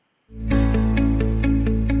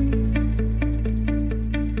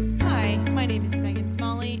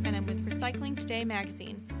Today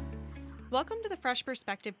magazine. Welcome to the Fresh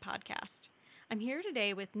Perspective podcast. I'm here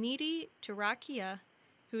today with Nidhi Turakhia,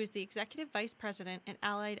 who is the Executive Vice President at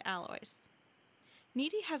Allied Alloys.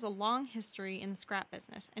 Nidhi has a long history in the scrap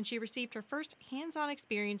business, and she received her first hands-on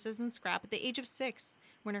experiences in scrap at the age of 6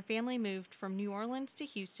 when her family moved from New Orleans to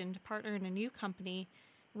Houston to partner in a new company,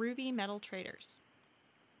 Ruby Metal Traders.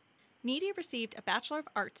 Nidhi received a Bachelor of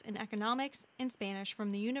Arts in Economics and Spanish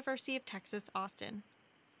from the University of Texas, Austin.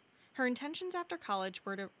 Her intentions after college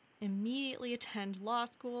were to immediately attend law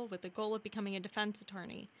school with the goal of becoming a defense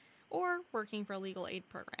attorney or working for a legal aid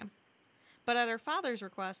program. But at her father's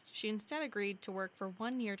request, she instead agreed to work for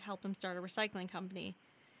 1 year to help him start a recycling company.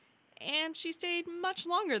 And she stayed much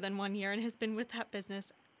longer than 1 year and has been with that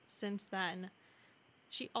business since then.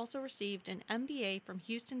 She also received an MBA from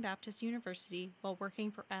Houston Baptist University while working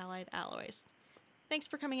for Allied Alloys. Thanks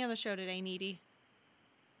for coming on the show today, Nidhi.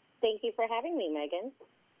 Thank you for having me, Megan.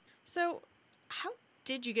 So, how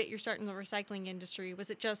did you get your start in the recycling industry?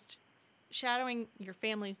 Was it just shadowing your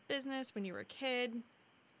family's business when you were a kid?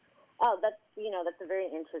 Oh, that's a very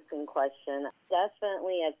interesting question.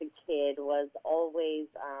 Definitely as a kid was always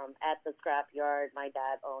at the scrapyard my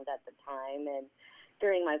dad owned at the time. And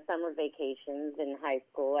during my summer vacations in high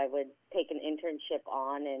school, I would take an internship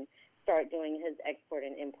on and start doing his export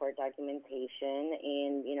and import documentation.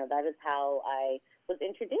 And, that is how I was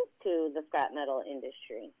introduced to the scrap metal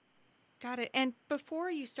industry. Got it. And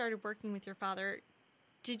before you started working with your father,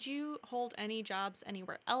 did you hold any jobs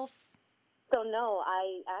anywhere else? So no,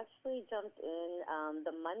 I actually jumped in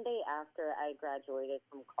the Monday after I graduated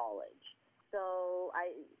from college. So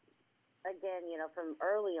from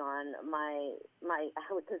early on, I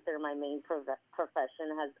would consider my main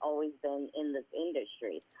profession has always been in this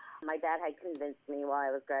industry. My dad had convinced me while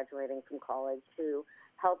I was graduating from college to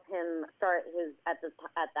help him start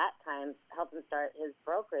help him start his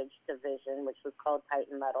brokerage division, which was called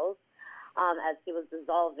Titan Metals, as he was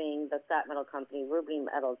dissolving the scrap metal company Ruby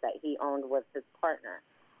Metals that he owned with his partner.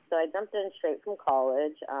 So I jumped in straight from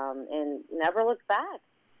college and never looked back.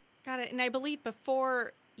 Got it. And I believe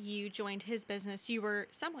before you joined his business, you were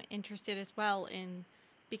somewhat interested as well in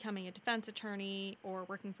becoming a defense attorney or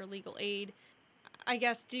working for legal aid. I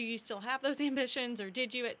guess, do you still have those ambitions, or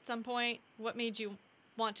did you at some point? What made you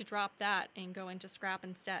want to drop that and go into scrap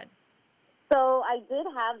instead? So I did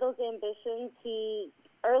have those ambitions. He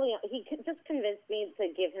just convinced me to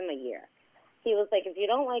give him a year. He was like, if you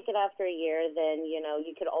don't like it after a year, then,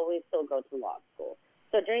 you could always still go to law school.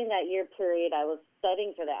 So during that year period, I was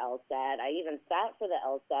studying for the LSAT. I even sat for the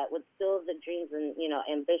LSAT with still the dreams and,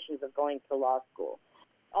 ambitions of going to law school.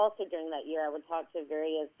 Also during that year, I would talk to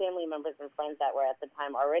various family members and friends that were at the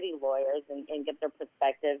time already lawyers and get their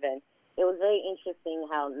perspective. And it was very interesting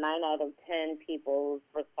how 9 out of 10 people's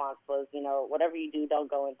response was, whatever you do, don't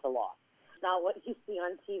go into law. It's not what you see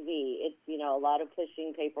on TV. It's, a lot of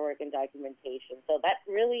pushing paperwork and documentation. So that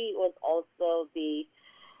really was also the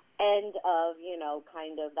end of,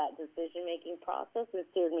 kind of that decision-making process and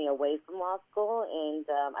steered me away from law school. And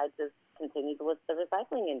I just continued with the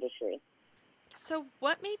recycling industry. So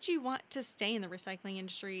what made you want to stay in the recycling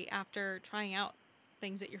industry after trying out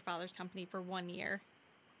things at your father's company for 1 year?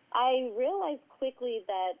 I realized quickly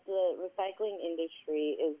that the recycling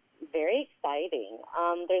industry is very exciting.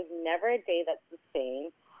 There's never a day that's the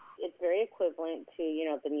same. It's very equivalent to,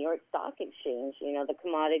 the New York Stock Exchange. The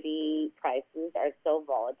commodity prices are so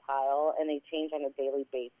volatile and they change on a daily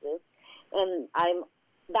basis. And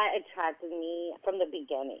that attracted me from the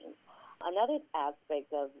beginning. Another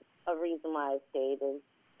aspect of a reason why I stayed is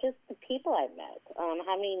just the people I met,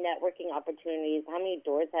 how many networking opportunities, how many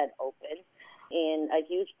doors had opened. And a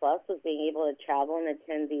huge plus was being able to travel and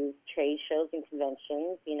attend these trade shows and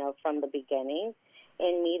conventions, from the beginning,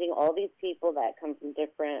 and meeting all these people that come from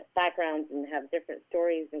different backgrounds and have different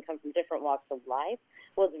stories and come from different walks of life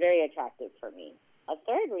was very attractive for me. A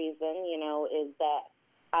third reason, is that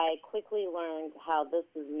I quickly learned how this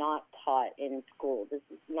is not taught in school. This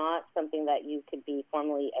is not something that you could be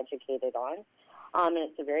formally educated on. And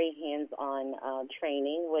it's a very hands-on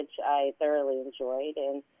training, which I thoroughly enjoyed.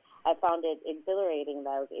 And I found it exhilarating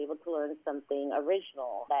that I was able to learn something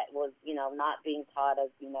original that was, not being taught as,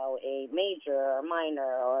 a major or minor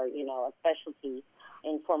or, a specialty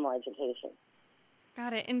in formal education.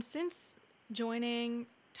 Got it. And since joining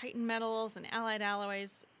Titan Metals and Allied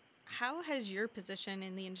Alloys, how has your position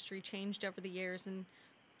in the industry changed over the years? And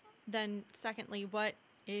then secondly, what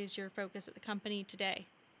is your focus at the company today?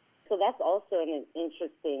 So that's also an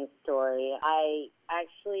interesting story. I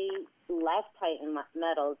actually left Titan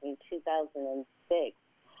Metals in 2006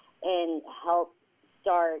 and helped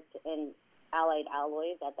start, and Allied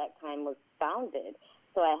Alloys at that time was founded.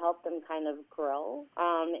 So I helped them kind of grow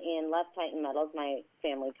and left Titan Metals, my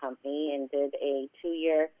family company, and did a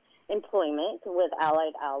 2-year employment with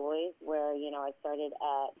Allied Alloys where, I started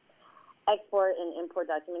at export and import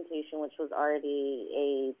documentation, which was already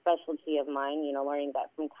a specialty of mine, learning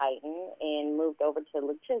that from Titan, and moved over to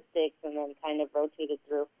logistics and then kind of rotated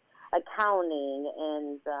through accounting.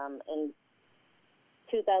 And in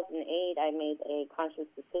 2008, I made a conscious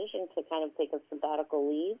decision to kind of take a sabbatical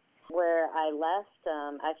leave where I left,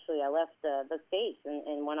 I left the States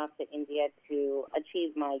and went off to India to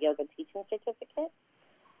achieve my yoga teaching certificate.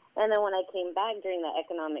 And then when I came back during the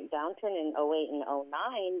economic downturn in '08 and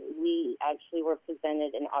 '09, we actually were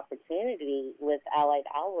presented an opportunity with Allied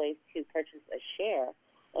Alloys to purchase a share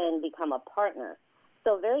and become a partner.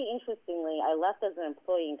 So very interestingly, I left as an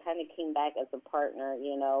employee and kind of came back as a partner,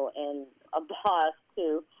 and a boss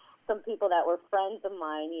to some people that were friends of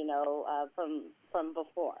mine, from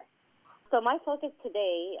before. So my focus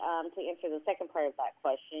today, to answer the second part of that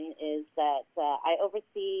question, is that I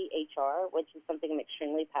oversee HR, which is something I'm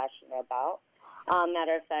extremely passionate about.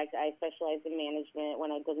 Matter of fact, I specialized in management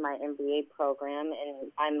when I did my MBA program, and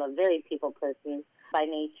I'm a very people person by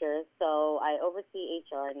nature. So I oversee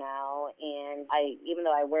HR now, and even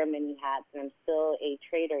though I wear many hats and I'm still a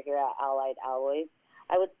trader here at Allied Alloys,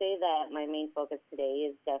 I would say that my main focus today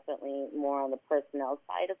is definitely more on the personnel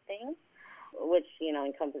side of things, which,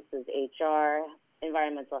 encompasses HR,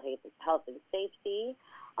 environmental health and safety,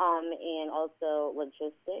 and also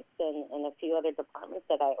logistics and a few other departments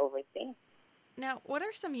that I oversee. Now, what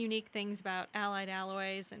are some unique things about Allied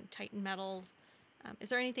Alloys and Titan Metals? Is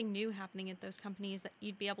there anything new happening at those companies that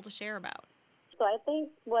you'd be able to share about? So I think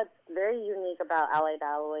what's very unique about Allied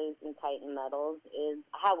Alloys and Titan Metals is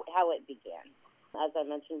how it began. As I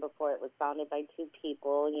mentioned before, it was founded by 2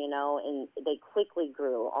 people, and they quickly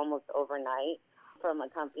grew almost overnight from a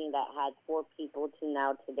company that had 4 people to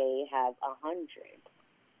now today have 100.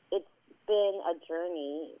 It's been a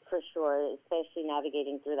journey for sure, especially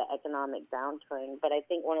navigating through the economic downturn. But I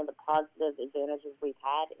think one of the positive advantages we've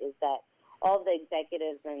had is that all of the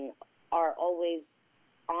executives are always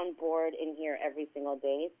on board in here every single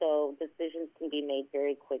day, so decisions can be made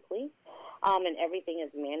very quickly, and everything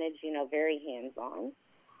is managed, very hands-on.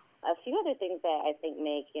 A few other things that I think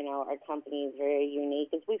make, our company very unique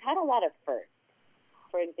is we've had a lot of firsts.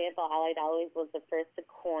 For example, Allied Alloys was the first to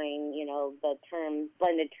coin, the term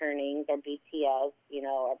blended turnings, or BTS,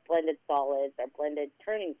 or blended solids, or blended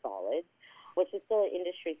turning solids, which is still an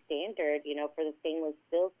industry standard, for the stainless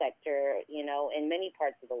steel sector, in many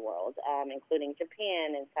parts of the world, including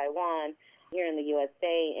Japan and Taiwan, here in the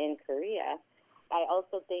USA and Korea. I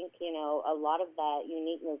also think, a lot of that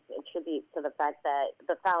uniqueness attributes to the fact that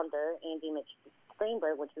the founder, Andy Mitch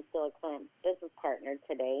Greenberg, which is still a current business partner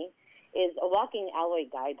today, is a walking alloy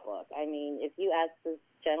guidebook. I mean, if you ask this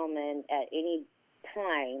gentleman at any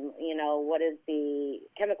time, what is the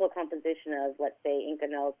chemical composition of, let's say,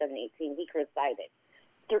 Inconel 718, he could recite it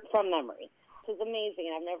from memory. Which is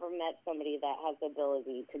amazing, and I've never met somebody that has the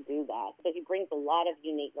ability to do that. So he brings a lot of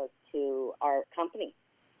uniqueness to our company.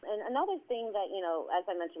 And another thing that, as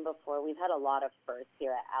I mentioned before, we've had a lot of firsts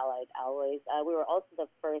here at Allied Alloys. We were also the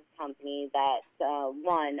first company that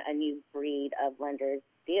won a new breed of lender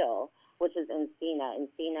steel, which is Encina.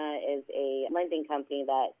 Encina is a lending company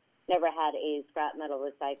that never had a scrap metal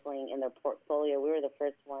recycling in their portfolio. We were the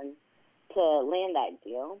first one to land that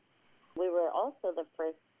deal. We were also the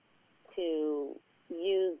first to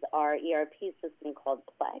use our ERP system called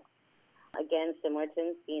Plex. Again, similar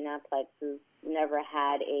to Encina, Plex has never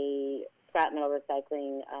had a scrap metal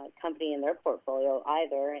recycling company in their portfolio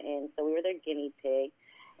either, and so we were their guinea pig,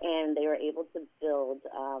 and they were able to build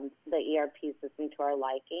the ERP system to our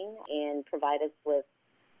liking and provide us with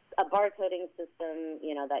a barcoding system,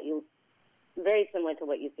 that very similar to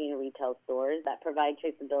what you see in retail stores, that provide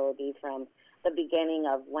traceability from the beginning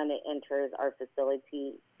of when it enters our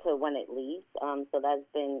facility to when it leaves. So that's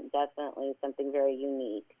been definitely something very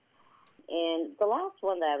unique. And the last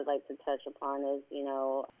one that I would like to touch upon is,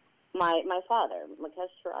 my father, Nidhi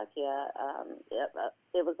Turakhia.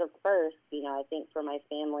 It was a first, I think for my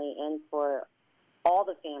family and for all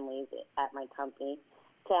the families at my company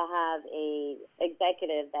to have a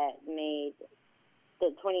executive that made the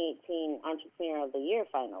 2018 Entrepreneur of the Year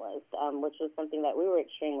finalist, which was something that we were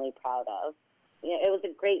extremely proud of. It was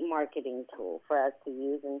a great marketing tool for us to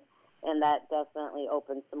use, and that definitely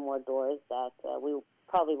opened some more doors that we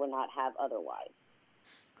probably would not have otherwise.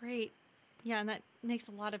 Great. Yeah, and that makes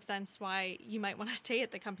a lot of sense why you might want to stay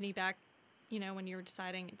at the company back, when you were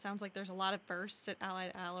deciding. It sounds like there's a lot of firsts at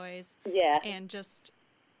Allied Alloys. Yeah. And just,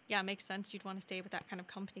 it makes sense you'd want to stay with that kind of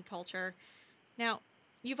company culture. Now,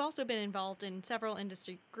 You've also been involved in several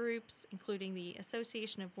industry groups, including the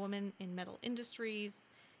Association of Women in Metal Industries,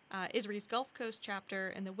 ISRI's Gulf Coast chapter,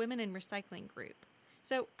 and the Women in Recycling group.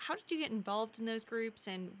 So, how did you get involved in those groups,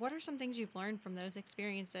 and what are some things you've learned from those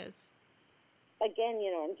experiences? Again,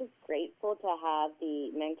 I'm just grateful to have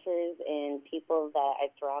the mentors and people that I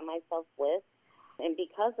surround myself with. And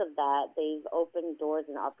because of that, they've opened doors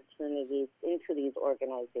and opportunities into these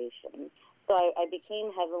organizations. So I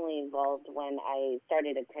became heavily involved when I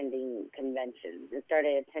started attending conventions and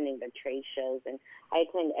started attending the trade shows. And I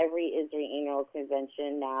attend every ISRI annual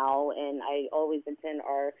convention now, and I always attend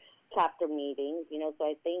our chapter meetings. So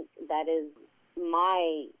I think that is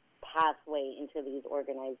my pathway into these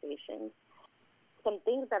organizations. Some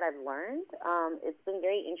things that I've learned, it's been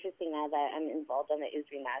very interesting now that I'm involved on the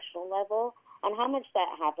ISRI national level, on how much that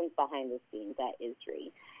happens behind the scenes at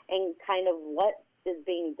ISRI, and kind of what is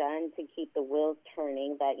being done to keep the wheels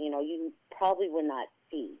turning that, you probably would not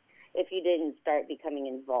see if you didn't start becoming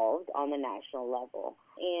involved on the national level.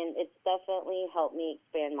 And it's definitely helped me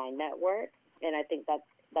expand my network, and I think that's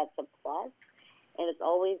a plus. And it's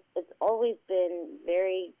always been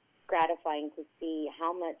very gratifying to see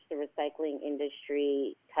how much the recycling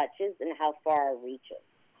industry touches and how far it reaches.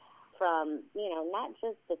 From, not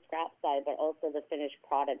just the scrap side, but also the finished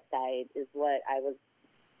product side is what I was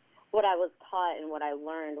taught and what I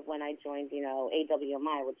learned when I joined,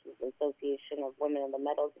 AWMI, which is the Association of Women in the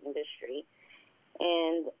Metals Industry,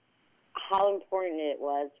 and how important it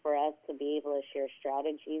was for us to be able to share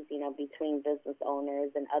strategies, between business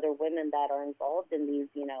owners and other women that are involved in these,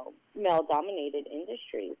 male-dominated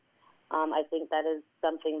industries. I think that is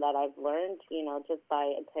something that I've learned, just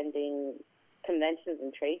by attending conventions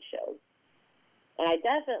and trade shows. And I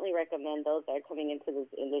definitely recommend those that are coming into this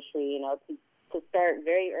industry, to start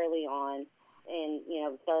very early on and,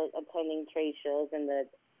 start attending trade shows and the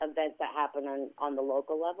events that happen on the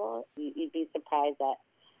local level. You'd be surprised at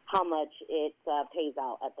how much it pays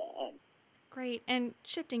out at the end. Great. And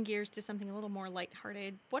shifting gears to something a little more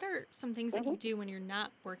lighthearted, what are some things that you do when you're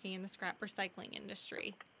not working in the scrap recycling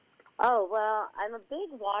industry? Oh, well, I'm a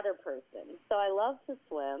big water person, so I love to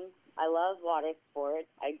swim. I love water sports.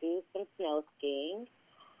 I do some snow skiing.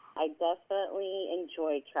 I definitely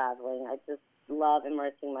enjoy traveling. I just love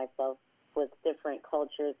immersing myself with different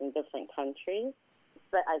cultures and different countries.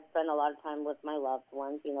 But I spend a lot of time with my loved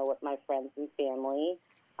ones, with my friends and family.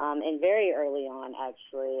 And very early on,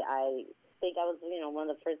 actually, I think I was, one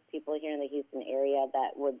of the first people here in the Houston area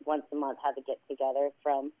that would once a month have a get-together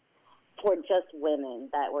for just women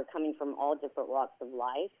that were coming from all different walks of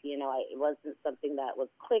life. It wasn't something that was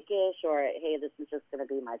cliquish or, hey, this is just going to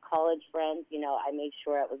be my college friends. I made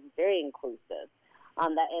sure it was very inclusive.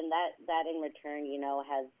 That in return,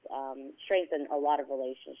 has strengthened a lot of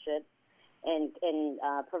relationships and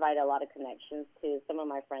provided a lot of connections to some of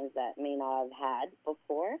my friends that may not have had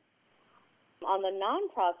before. On the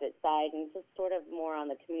nonprofit side, and just sort of more on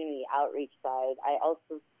the community outreach side, I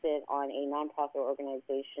also sit on a nonprofit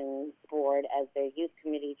organization board as their youth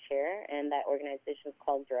committee chair, and that organization is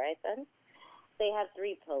called Verizon. They have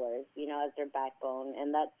 3 pillars, as their backbone,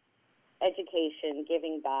 and that's education,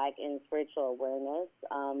 giving back, and spiritual awareness.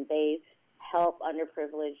 They help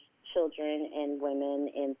underprivileged children and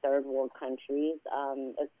women in third world countries,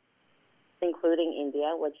 including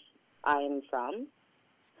India, which I am from.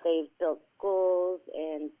 They've built schools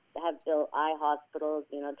and have built eye hospitals,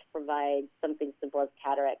 to provide something simple as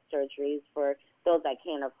cataract surgeries for those that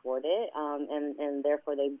can't afford it. And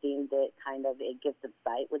therefore they've deemed it kind of a gifted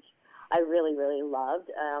site, which I really, really loved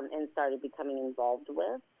and started becoming involved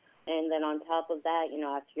with. And then on top of that,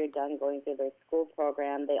 after you're done going through their school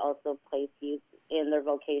program, they also place you in their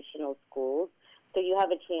vocational schools. So you have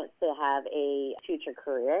a chance to have a future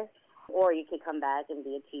career, or you could come back and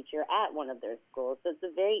be a teacher at one of their schools. So it's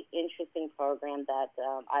a very interesting program that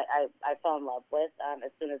I fell in love with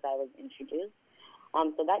as soon as I was introduced.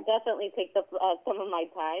 So that definitely takes up some of my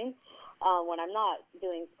time when I'm not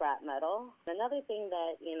doing scrap metal. Another thing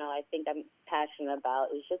that, I think I'm passionate about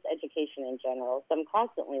is just education in general. So I'm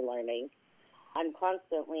constantly learning. I'm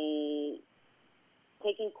constantly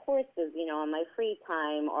taking courses, on my free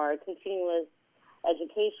time, or continuous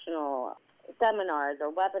educational seminars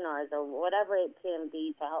or webinars or whatever it can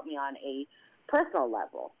be to help me on a personal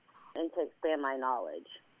level and to expand my knowledge.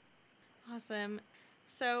 Awesome.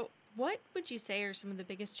 So what would you say are some of the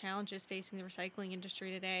biggest challenges facing the recycling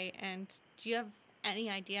industry today? And do you have any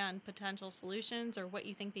idea on potential solutions or what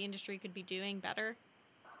you think the industry could be doing better?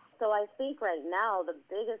 So I think right now the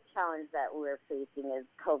biggest challenge that we're facing is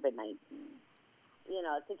COVID-19.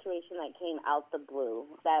 A situation that came out the blue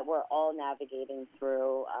that we're all navigating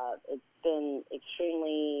through. It's been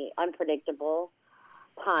extremely unpredictable.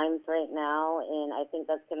 times right now, and I think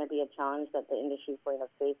that's going to be a challenge that the industry is going to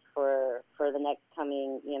face for the next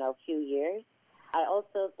coming, few years. I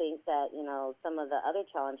also think that, some of the other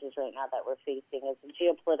challenges right now that we're facing is the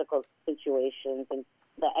geopolitical situations and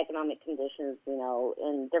the economic conditions,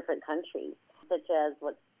 in different countries, such as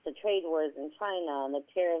what's the trade wars in China and the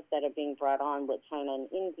tariffs that are being brought on with China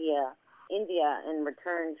and India. India, in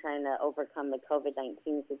return, trying to overcome the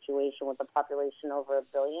COVID-19 situation with a population over 1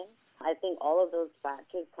 billion. I think all of those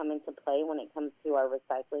factors come into play when it comes to our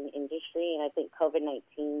recycling industry, and I think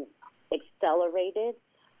COVID-19 accelerated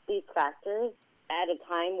these factors at a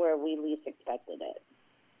time where we least expected it.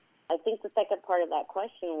 I think the second part of that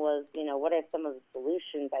question was, what are some of the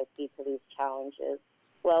solutions I see to these challenges?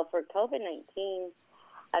 Well, for COVID-19,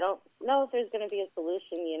 I don't know if there's going to be a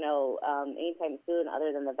solution, anytime soon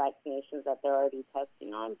other than the vaccinations that they're already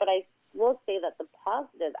testing on. But I will say that the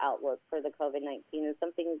positive outlook for the COVID-19 is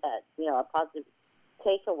something that, a positive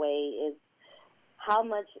takeaway is how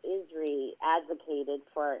much ISRI advocated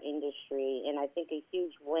for our industry. And I think a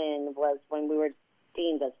huge win was when we were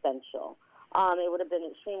deemed essential. It would have been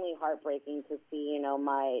extremely heartbreaking to see,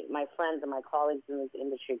 my friends and my colleagues in this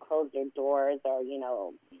industry close their doors or,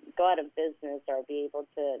 go out of business or be able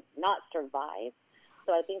to not survive.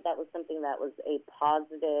 So I think that was something that was a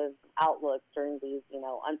positive outlook during these,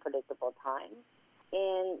 unpredictable times.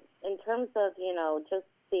 And in terms of, just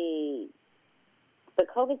the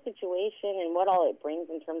COVID situation and what all it brings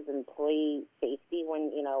in terms of employee safety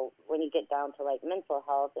when you get down to like mental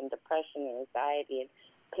health and depression and anxiety and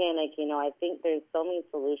panic, I think there's so many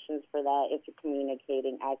solutions for that if you're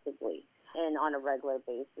communicating actively and on a regular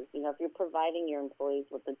basis. If you're providing your employees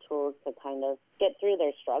with the tools to kind of get through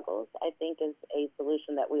their struggles, I think is a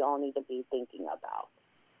solution that we all need to be thinking about.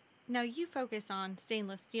 Now, you focus on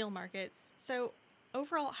stainless steel markets. So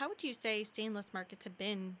overall, how would you say stainless markets have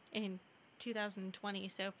been in 2020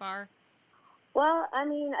 so far? Well, I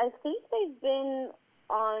think they've been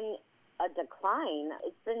on a decline.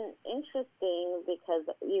 It's been interesting because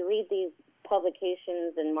you read these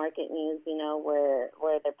publications and market news, where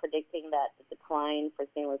they're predicting that the decline for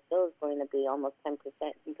stainless steel is going to be almost 10%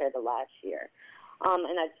 compared to last year.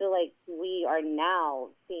 And I feel like we are now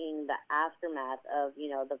seeing the aftermath of,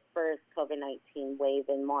 the first COVID-19 wave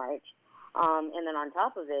in March. And then on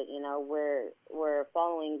top of it, we're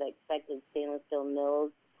following the expected stainless steel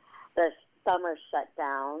mills. There's summer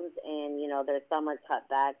shutdowns and, there's summer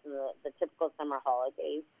cutbacks and the typical summer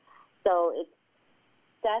holidays. So it's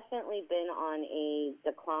definitely been on a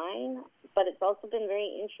decline, but it's also been very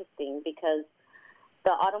interesting because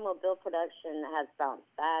the automobile production has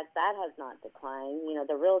bounced back. That has not declined.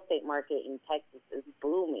 The real estate market in Texas is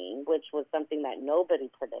booming, which was something that nobody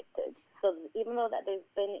predicted. So even though that there's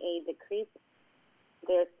been a decrease,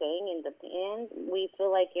 they're saying in demand, we feel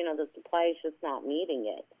like, the supply is just not meeting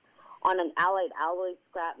it. On an allied alloy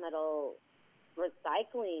scrap metal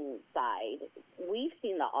recycling side, we've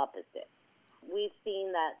seen the opposite. We've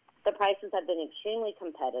seen that the prices have been extremely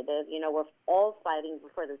competitive. We're all fighting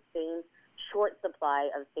for the same short supply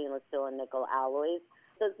of stainless steel and nickel alloys.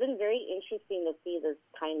 So it's been very interesting to see this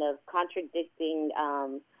kind of contradicting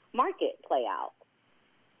market play out.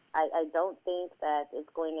 I don't think that it's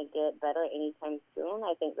going to get better anytime soon.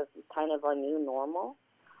 I think this is kind of our new normal.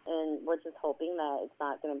 And we're just hoping that it's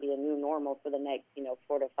not going to be a new normal for the next,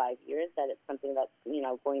 4 to 5 years, that it's something that's,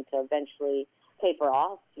 going to eventually taper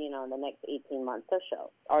off, in the next 18 months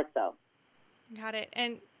or so. Got it.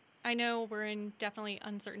 And I know we're in definitely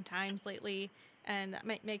uncertain times lately, and that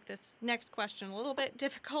might make this next question a little bit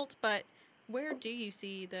difficult, but where do you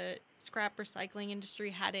see the scrap recycling industry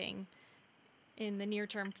heading in the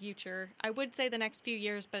near-term future? I would say the next few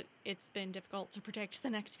years, but it's been difficult to predict the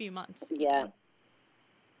next few months. Yeah.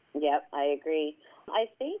 Yep, I agree. I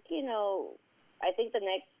think,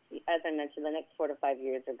 as I mentioned, the next 4 to 5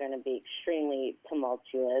 years are going to be extremely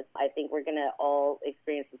tumultuous. I think we're going to all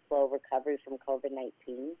experience a slow recovery from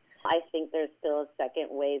COVID-19. I think there's still a second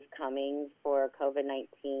wave coming for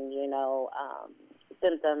COVID-19,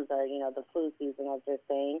 symptoms are, the flu season, as they're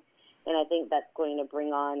saying. And I think that's going to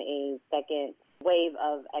bring on a second wave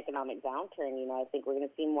of economic downturn. I think we're going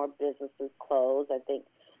to see more businesses close. I think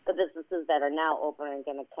the businesses that are now open are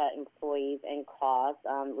going to cut employees and costs.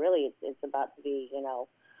 Really, it's about to be,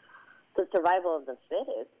 the survival of the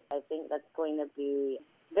fittest. I think that's going to be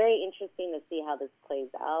very interesting to see how this plays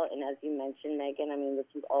out. And as you mentioned, Megan, this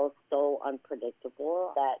is all so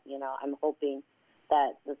unpredictable that, I'm hoping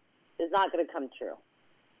that this is not going to come true.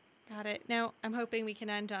 Got it. Now, I'm hoping we can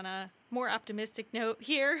end on a more optimistic note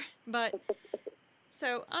here. But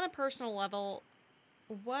so on a personal level,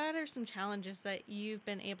 what are some challenges that you've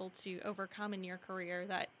been able to overcome in your career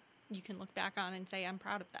that you can look back on and say, I'm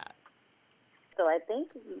proud of that? So I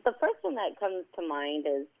think the first one that comes to mind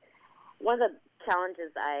is one of the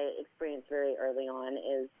challenges I experienced very early on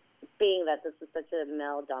is being that this is such a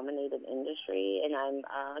male-dominated industry and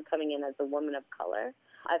I'm coming in as a woman of color.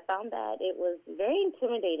 I found that it was very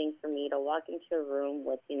intimidating for me to walk into a room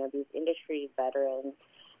with, these industry veterans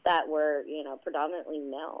that were, predominantly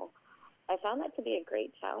male. I found that to be a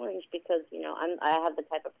great challenge because, I have the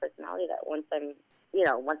type of personality that once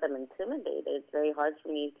I'm intimidated, it's very hard for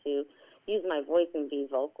me to use my voice and be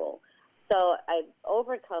vocal. So I've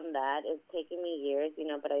overcome that. It's taken me years,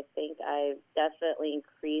 but I think I've definitely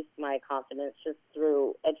increased my confidence just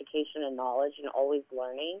through education and knowledge and always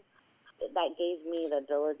learning. That gave me the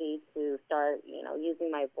ability to start,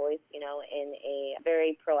 using my voice, in a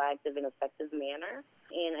very proactive and effective manner.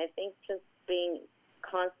 And I think just being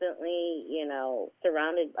constantly,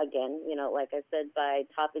 surrounded again, like I said, by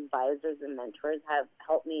top advisors and mentors have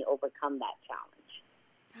helped me overcome that challenge.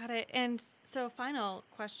 Got it. And so final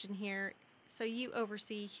question here. So you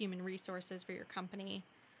oversee human resources for your company.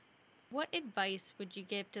 What advice would you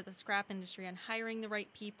give to the scrap industry on hiring the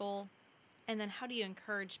right people? And then how do you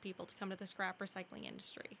encourage people to come to the scrap recycling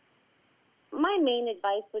industry? My main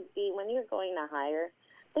advice would be when you're going to hire,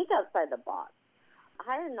 think outside the box.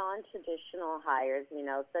 Hire non-traditional hires,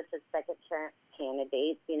 such as second chance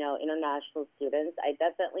candidates, international students. I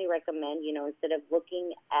definitely recommend, instead of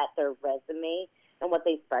looking at their resume and what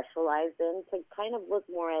they specialize in, to kind of look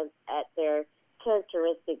more at their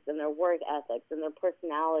characteristics and their work ethics and their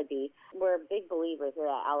personality. We're big believers here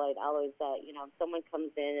at Allied Alloys that, if someone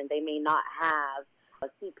comes in and they may not have a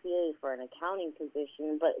CPA for an accounting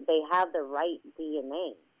position, but they have the right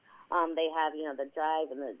DNA. They have, the drive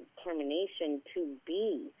and the determination to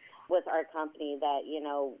be with our company that,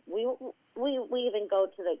 we even go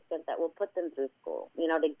to the extent that we'll put them through school,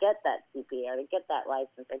 to get that CPA or to get that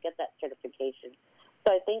license or get that certification.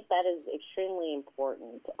 So I think that is extremely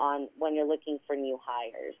important when you're looking for new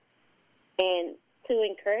hires. And to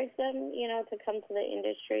encourage them, to come to the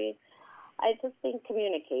industry, I just think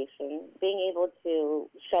communication, being able to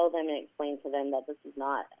show them and explain to them that this is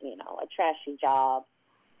not, a trashy job.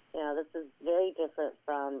 This is very different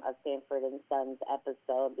from a Sanford and Sons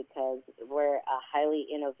episode because we're a highly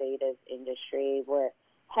innovative industry. We're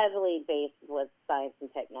heavily based with science and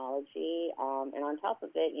technology. And on top of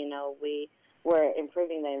it, we're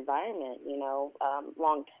improving the environment,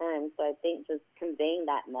 long term. So I think just conveying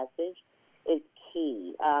that message is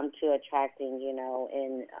key to attracting,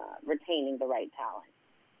 and retaining the right talent.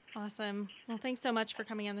 Awesome. Well, thanks so much for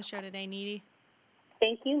coming on the show today, Nidhi.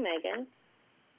 Thank you, Megan.